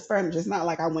simple. It's furniture. It's not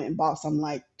like I went and bought some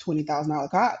like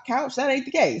 $20,000 couch. That ain't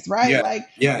the case, right? Yeah, Like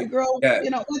yeah, your girl, yeah.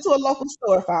 went to a local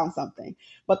store, found something.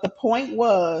 But the point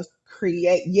was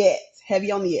create yet,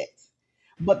 heavy on the yet.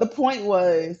 But the point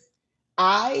was,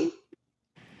 I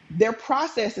their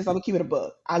process is, I'm gonna keep it a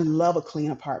book. I love a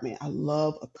clean apartment. I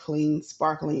love a clean,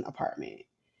 sparkling apartment,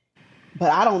 but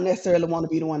I don't necessarily want to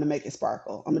be the one to make it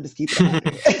sparkle. I'm gonna just keep it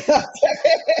 100,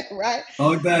 right?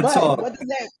 Oh, that But talk. what does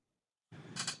that?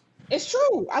 It's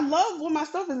true. I love when my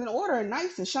stuff is in order and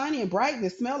nice and shiny and bright and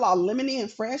it smell all lemony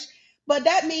and fresh. But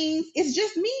that means it's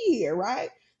just me here, right?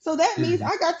 So that means Mhm.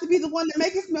 I got to be the one that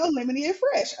make it smell lemony and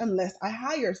fresh, unless I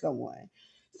hire someone.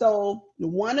 So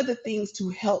one of the things to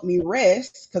help me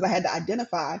rest, because I had to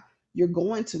identify, you're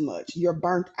going too much, you're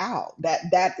burnt out.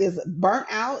 That is burnt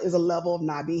out is a level of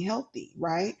not being healthy,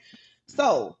 right?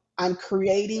 So I'm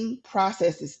creating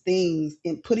processes, things,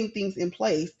 and putting things in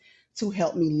place to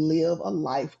help me live a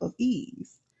life of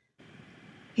ease.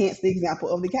 Hence the example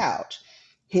of the couch.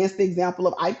 Hence the example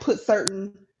of, I put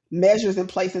certain measures in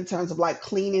place in terms of like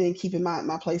cleaning and keeping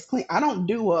my place clean. I don't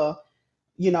do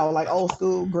like old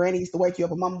school granny used to wake you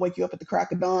up, or mama wake you up at the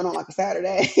crack of dawn on like a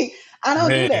Saturday. I don't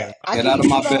do Man, that. I Get can out of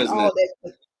my leave on business. all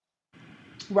that.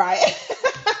 Right.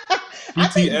 I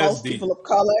think most PTSD. people of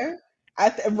color,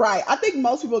 right. I think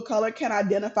most people of color can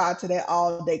identify to that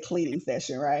all day cleaning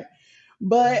session, right?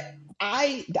 But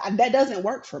that doesn't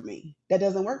work for me. That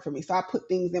doesn't work for me. So I put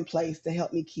things in place to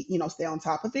help me keep, stay on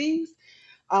top of things.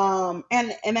 And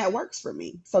that works for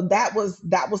me. So that was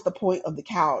the point of the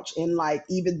couch, and like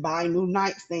even buying new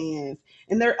nightstands.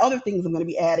 And there are other things I'm going to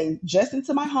be adding just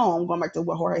into my home, going back to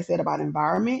what Jorge said about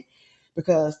environment,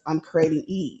 because I'm creating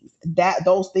ease. That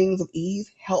those things of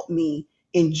ease help me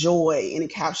enjoy and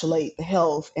encapsulate the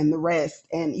health and the rest.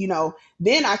 And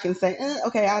then I can say,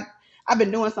 okay, I've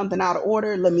been doing something out of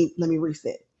order. Let me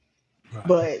reset. Right,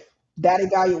 But that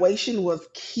evaluation was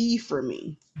key for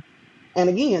me. And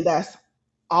again, that's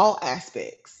all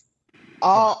aspects,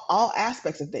 right. all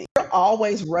aspects of things. You're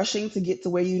always rushing to get to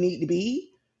where you need to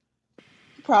be.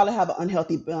 You probably have an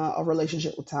unhealthy a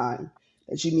relationship with time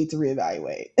that you need to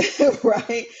reevaluate,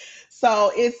 right?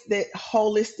 So it's that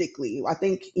holistically. I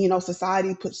think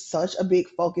society puts such a big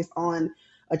focus on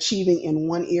achieving in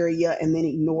one area and then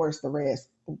ignores the rest.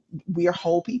 We are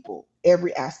whole people.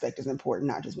 Every aspect is important,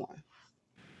 not just one.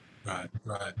 Right,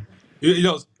 right. You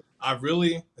know,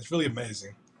 it's really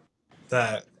amazing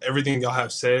that everything y'all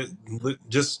have said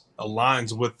just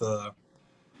aligns with the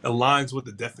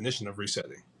definition of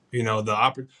resetting. So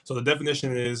the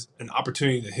definition is an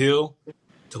opportunity to heal,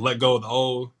 to let go of the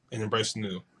old, and embrace the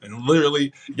new. And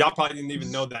literally, y'all probably didn't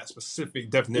even know that specific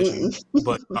definition, Mm-mm.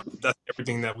 but that's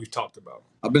everything that we've talked about.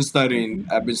 I've been studying.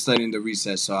 I've been studying the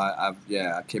reset, so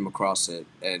I came across it,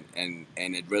 and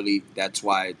it really, that's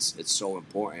why it's so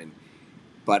important.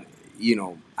 But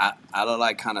I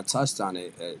like kind of touched on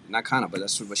it, not kind of, but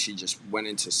that's what she just went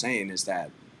into saying is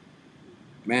that,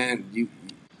 man,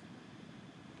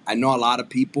 I know a lot of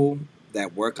people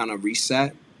that work on a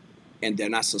reset, and they're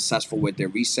not successful with their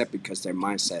reset because their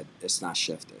mindset is not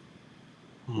shifted.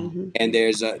 Mm-hmm. And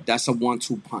that's a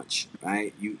 1-2 punch,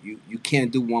 right? You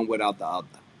can't do one without the other.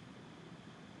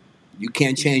 You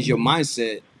can't change your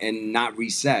mindset and not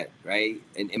reset, right?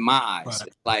 In my eyes, Right.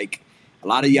 it's like a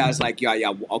lot of guys like,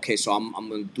 yeah, okay, so I'm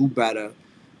gonna do better.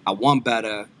 I want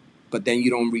better, but then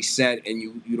you don't reset and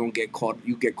you don't get caught.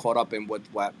 You get caught up in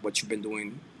what you've been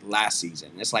doing last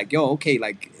season. It's like, yo, okay,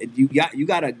 like you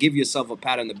gotta give yourself a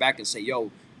pat on the back and say, yo,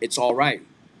 it's all right.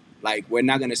 Like we're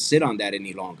not gonna sit on that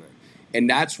any longer. And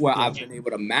that's where I've been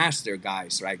able to master,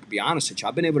 guys. Right? To be honest with you,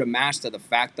 I've been able to master the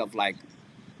fact of like,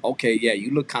 okay, yeah,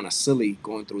 you look kind of silly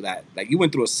going through that. Like you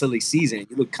went through a silly season.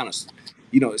 You look kind of,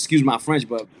 excuse my French,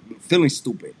 but feeling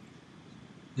stupid.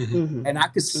 Mm-hmm. Mm-hmm. And I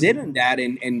could sit in that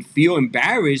and feel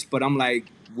embarrassed, but I'm like,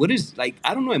 what is like?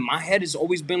 I don't know. In my head, it's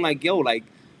always been like, yo, like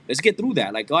let's get through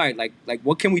that. Like, all right, like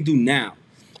what can we do now?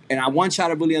 And I want y'all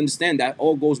to really understand that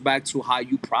all goes back to how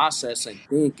you process and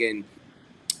think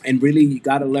and really you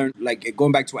got to learn, like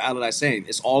going back to what Alan was saying,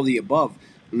 it's all the above.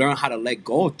 Learn how to let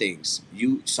go of things.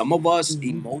 Some of us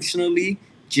emotionally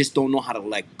just don't know how to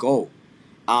let go.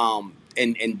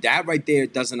 And that right there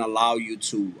doesn't allow you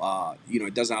to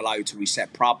it doesn't allow you to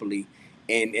reset properly,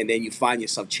 and then you find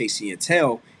yourself chasing your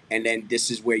tail, and then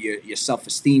this is where your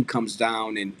self-esteem comes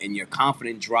down and your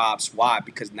confidence drops. Why?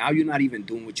 Because now you're not even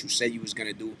doing what you said you was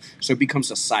going to do, so it becomes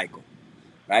a cycle,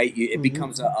 right? It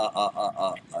becomes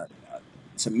a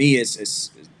to me it's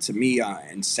to me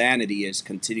insanity is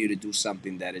continue to do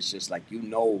something that is just like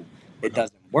it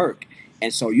doesn't work.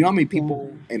 And so how many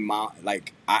people in my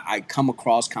like I come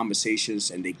across conversations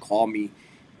and they call me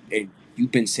and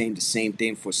you've been saying the same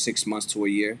thing for 6 months to a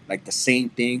year, like the same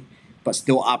thing, but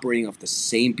still operating off the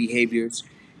same behaviors.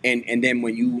 And then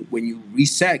when you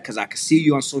reset, because I could see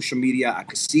you on social media, I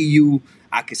could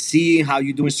see how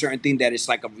you're doing certain thing that it's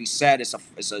like a reset.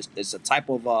 It's a type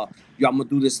of I'm gonna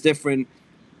do this different,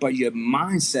 but your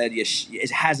mindset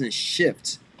it hasn't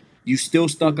shifted. You still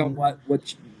stuck on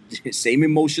same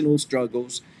emotional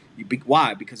struggles.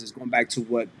 Why? Because it's going back to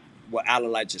what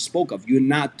Alalai just spoke of. You're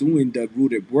not doing the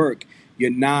rooted work.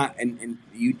 You're not, and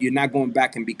you're not going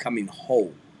back and becoming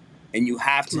whole. And you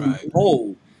have to be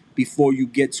whole before you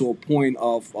get to a point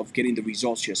of getting the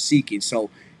results you're seeking. So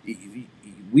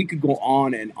we could go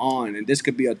on, and this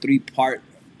could be a 3-part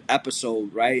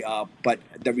episode, right? But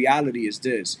the reality is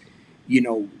this, you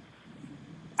know,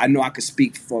 I know I could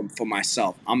speak for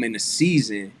myself. I'm in a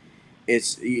season.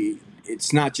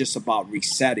 It's not just about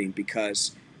resetting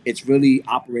because it's really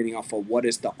operating off of what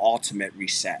is the ultimate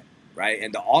reset, right?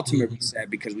 And the ultimate reset,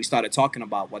 because we started talking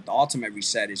about what the ultimate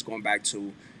reset is, going back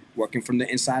to working from the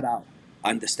inside out,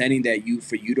 understanding that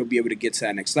for you to be able to get to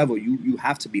that next level, you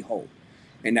have to be whole,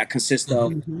 and that consists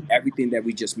of everything that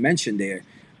we just mentioned there,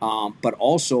 but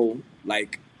also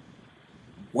like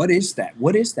what is that?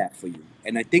 What is that for you?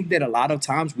 And I think that a lot of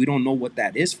times we don't know what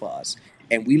that is for us,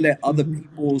 and we let other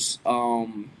people's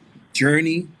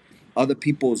journey, other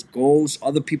people's goals,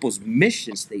 other people's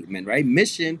mission statement, right?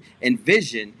 Mission and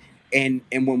vision. And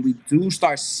when we do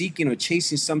start seeking or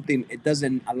chasing something, it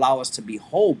doesn't allow us to be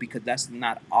whole because that's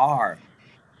not our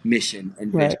mission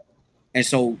and Right. vision. And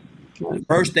so the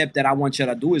first step that I want you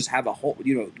to do is have a whole,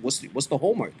 what's the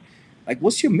homework? Like,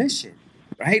 what's your mission,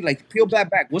 right? Like, peel that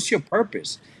back. What's your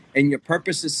purpose? And your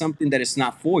purpose is something that is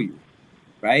not for you,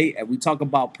 right? And we talk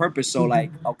about purpose. So,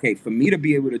 like, okay, for me to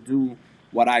be able to do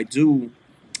what I do,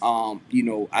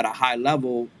 at a high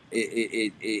level,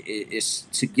 it's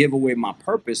to give away my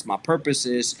purpose. My purpose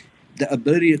is the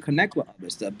ability to connect with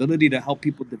others, the ability to help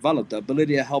people develop, the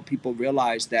ability to help people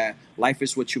realize that life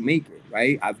is what you make it,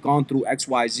 right? I've gone through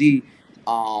XYZ,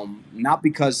 not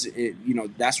because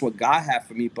that's what God had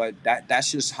for me, but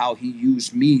that's just how He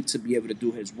used me to be able to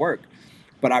do His work.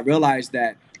 But I realized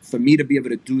that for me to be able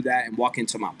to do that and walk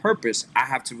into my purpose, I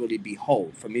have to really be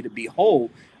whole. For me to be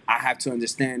whole, I have to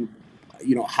understand,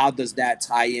 how does that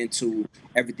tie into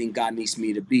everything God needs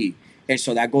me to be? And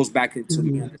so that goes back into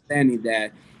me understanding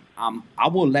that I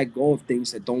will let go of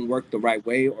things that don't work the right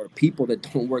way, or people that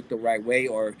don't work the right way,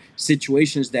 or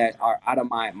situations that are out of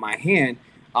my hand,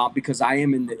 because I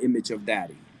am in the image of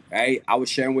Daddy. Right? I was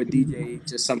sharing with DJ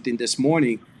just something this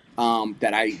morning,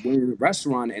 that I went in a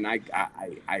restaurant and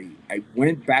I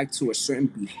went back to a certain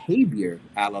behavior,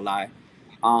 Alalai,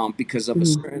 because of a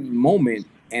certain moment,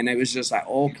 and it was just like,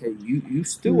 okay, you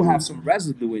still have some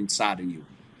residue inside of you.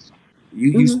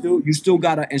 You still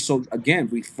gotta, and so again,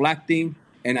 reflecting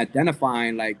and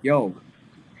identifying, like, yo,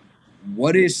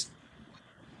 what is,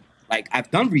 like, I've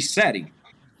done resetting,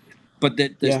 but the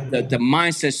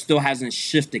mindset still hasn't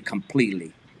shifted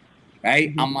completely,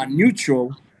 right? I'm on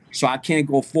neutral, So I can't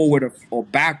go forward or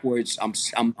backwards. I'm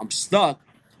stuck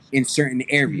in certain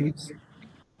areas.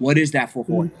 What is that for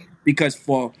Jorge? Because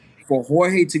for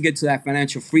Jorge to get to that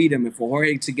financial freedom and for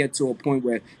Jorge to get to a point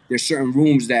where there's certain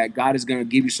rooms that God is going to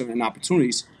give you certain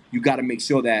opportunities, you got to make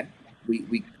sure that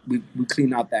we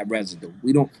clean out that residue.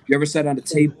 We don't. You ever sat on the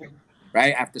table,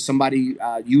 right, after somebody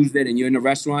used it and you're in a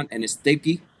restaurant and it's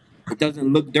sticky? It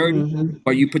doesn't look dirty,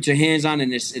 but you put your hands on it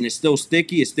and it's still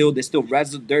sticky. It's still there's still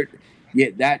residue dirt. Yeah,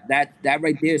 that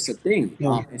right there is a thing.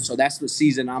 Yeah. And so that's the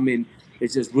season I'm in.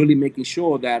 It's just really making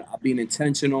sure that I'm being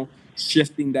intentional,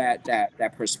 shifting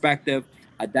that perspective,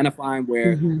 identifying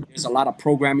where there's a lot of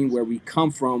programming where we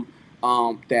come from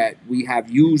that we have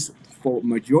used for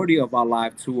majority of our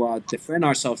life to defend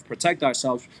ourselves, protect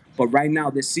ourselves. But right now,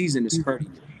 this season is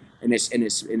hurting, and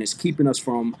it's keeping us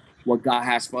from what God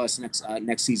has for us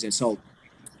next season. So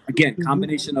again,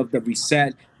 combination of the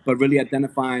reset, but really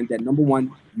identifying that number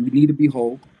one, you need to be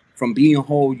whole. From being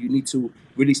whole, you need to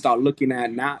really start looking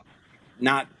at not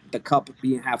the cup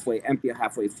being halfway empty or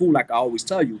halfway full, like I always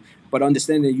tell you, but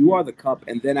understanding that you are the cup.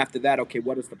 And then after that, okay,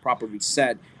 what is the proper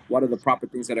reset? What are the proper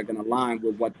things that are going to align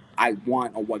with what I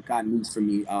want or what God needs from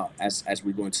me as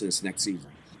we go into this next season?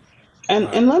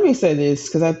 And let me say this,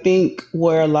 because I think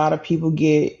where a lot of people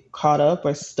get caught up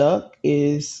or stuck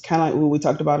is kind of like what we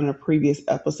talked about in a previous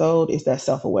episode, is that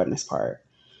self-awareness part.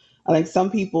 I think some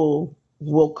people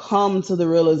will come to the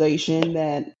realization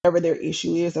that whatever their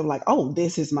issue is, they're like, oh,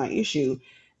 this is my issue.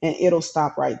 And it'll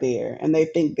stop right there. And they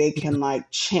think they can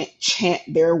like chant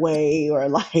their way, or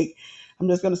like, I'm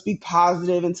just going to speak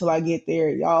positive until I get there.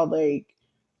 Y'all, like,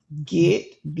 get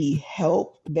the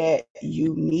help that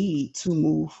you need to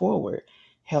move forward.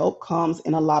 Help comes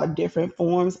in a lot of different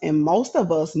forms, and most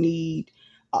of us need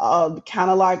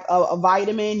kind of like a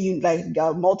vitamin. You like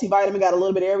a multivitamin, got a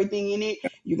little bit of everything in it.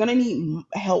 You're gonna need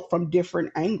help from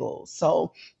different angles.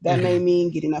 So that may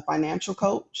mean getting a financial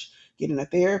coach, getting a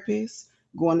therapist,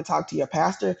 going to talk to your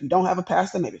pastor. If you don't have a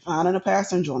pastor, maybe finding a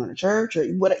pastor and joining a church, or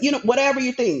whatever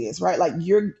your thing is, right? Like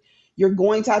you're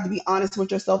going to have to be honest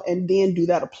with yourself and then do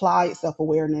that applied self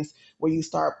awareness where you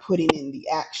start putting in the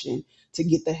action to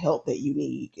get the help that you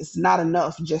need. It's not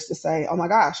enough just to say, oh my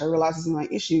gosh, I realize this is my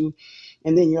issue.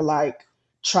 And then you're like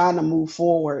trying to move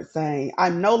forward saying,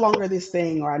 I'm no longer this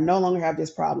thing, or I no longer have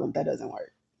this problem. That doesn't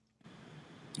work.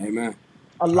 Amen.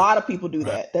 A lot of people do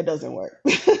that. That doesn't work.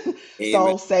 Amen.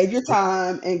 So save your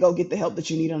time and go get the help that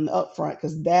you need on the upfront,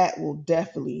 because that will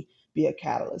definitely be a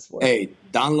catalyst for Hey,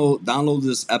 download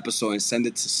this episode and send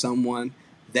it to someone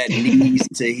that needs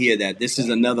to hear that. This is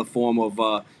another form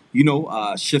of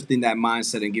shifting that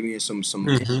mindset and giving you some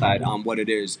insight on what it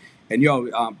is. And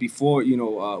before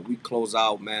we close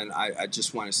out, man, I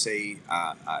just want to say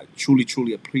I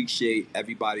truly appreciate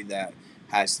everybody that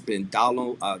has been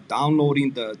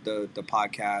downloading the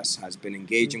podcast, has been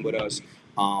engaging with us.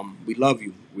 We love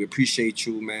you. We appreciate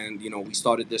you, man. We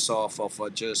started this off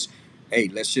of just, hey,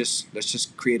 let's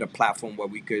just create a platform where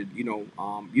we could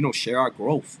share our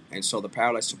growth. And so the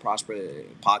Paralyzed to Prosper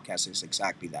podcast is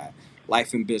exactly that,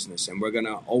 life and business. And we're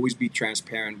gonna always be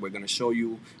transparent. We're gonna show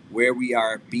you where we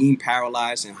are being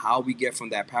paralyzed and how we get from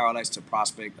that paralyzed to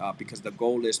prosper, because the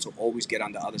goal is to always get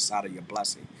on the other side of your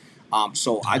blessing.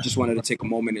 So I just wanted to take a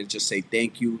moment and just say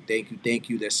thank you.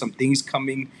 There's some things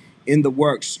coming in the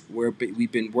works where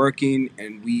we've been working,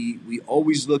 and we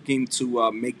always looking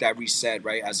to make that reset,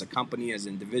 right, as a company, as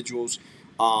individuals.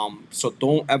 So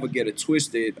don't ever get it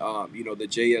twisted. The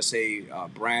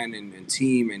JSA brand and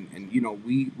team, and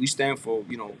we stand for,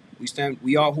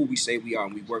 we are who we say we are,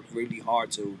 and we work really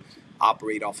hard to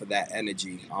operate off of that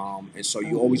energy. And so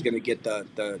you're always going to get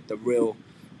the real,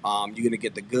 you're going to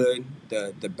get the good,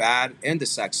 the bad, and the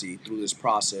sexy through this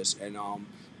process. And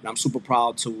I'm super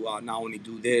proud to not only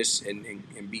do this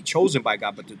and be chosen by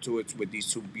God, but to do it with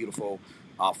these two beautiful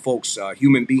folks,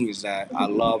 human beings that I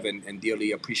love and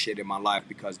dearly appreciate in my life,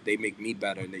 because they make me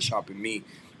better and they sharpen me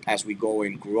as we go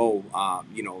and grow,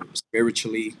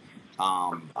 spiritually,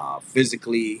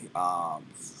 physically,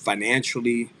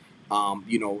 financially,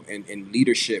 and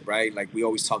leadership, right? Like we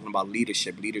always talking about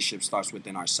leadership. Leadership starts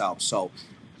within ourselves. So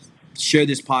share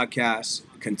this podcast,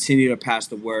 continue to pass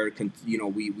the word.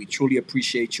 We truly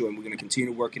appreciate you, and we're going to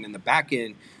continue working in the back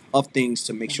end of things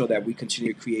to make sure that we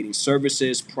continue creating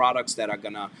services, products that are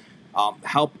going to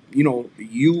help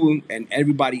you and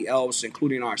everybody else,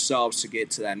 including ourselves, to get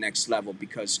to that next level.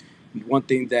 Because one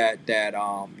thing that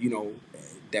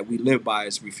we live by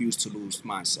is refuse to lose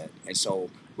mindset. And so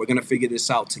we're going to figure this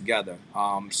out together.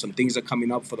 Some things are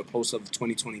coming up for the close of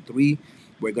 2023.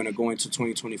 We're going to go into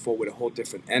 2024 with a whole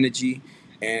different energy,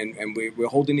 and we're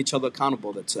holding each other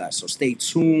accountable to that. So stay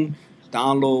tuned,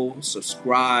 download,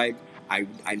 subscribe.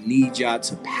 I need y'all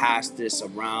to pass this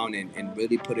around and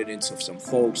really put it into some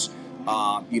folks,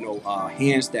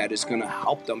 hands that is going to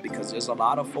help them, because there's a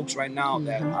lot of folks right now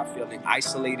that are feeling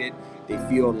isolated. They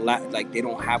feel like they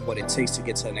don't have what it takes to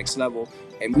get to the next level.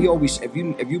 And we always, if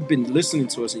you've been listening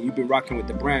to us and you've been rocking with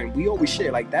the brand, we always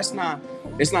share, like, it's not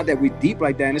that we're deep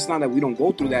like that, and it's not that we don't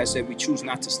go through that. It's that we choose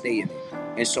not to stay in it.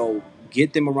 And so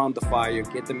get them around the fire,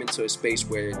 get them into a space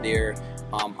where they're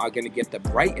are going to get the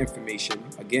right information,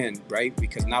 again, right?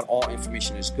 Because not all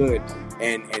information is good.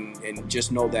 And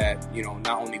just know that,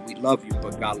 not only we love you,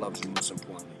 but God loves you most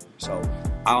importantly. So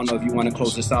I don't know if you want to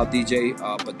close this out, DJ,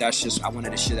 but that's just, I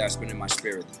wanted to share that's been in my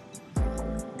spirit.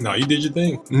 No, you did your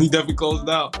thing. You definitely closed it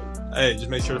out. Hey, just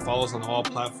make sure to follow us on all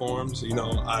platforms.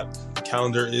 The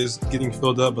calendar is getting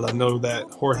filled up, but I know that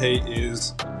Jorge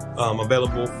is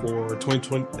available for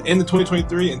 2020, end of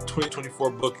 2023 and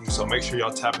 2024 bookings. So make sure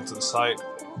y'all tap into the site,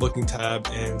 booking tab,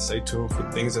 and stay tuned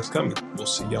for things that's coming. We'll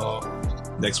see y'all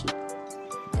next week.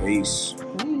 Peace.